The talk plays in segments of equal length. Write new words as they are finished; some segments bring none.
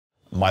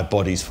My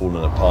body's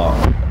fallen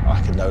apart.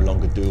 I can no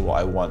longer do what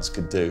I once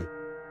could do.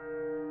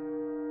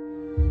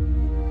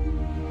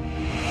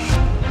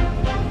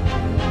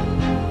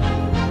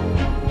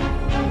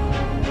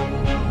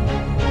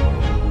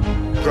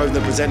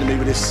 Grosvenor presented me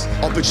with this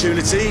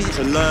opportunity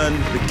to learn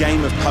the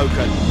game of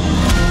poker.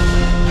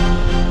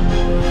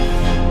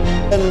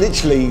 And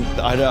literally,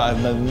 I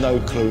have no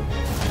clue.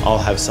 I'll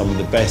have some of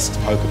the best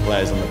poker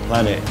players on the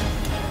planet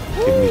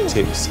give me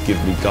tips, give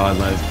me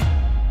guidelines.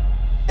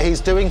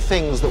 He's doing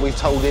things that we've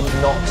told him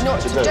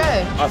not to do.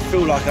 I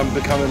feel like I'm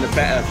becoming a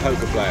better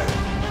poker player.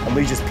 And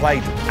we just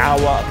played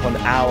hour upon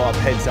hour of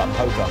heads-up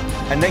poker.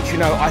 And next you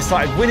know, I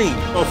started winning.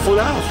 Oh, full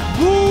house.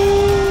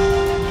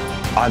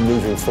 Woo! I'm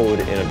moving forward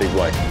in a big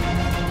way.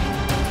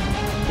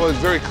 Well, it's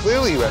very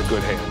clearly you had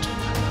good hand.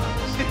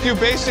 You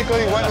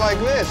basically went like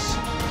this.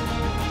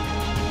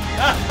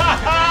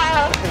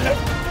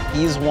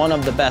 He's one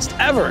of the best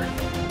ever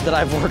that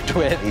I've worked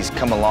with. He's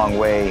come a long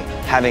way,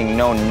 having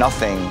known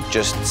nothing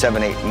just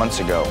 7-8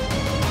 months ago.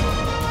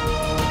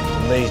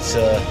 For me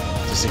to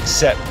just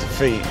accept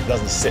defeat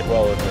doesn't sit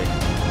well with me.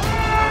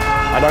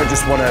 I don't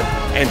just want to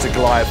enter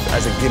Goliath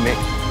as a gimmick,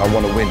 I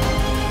want to win.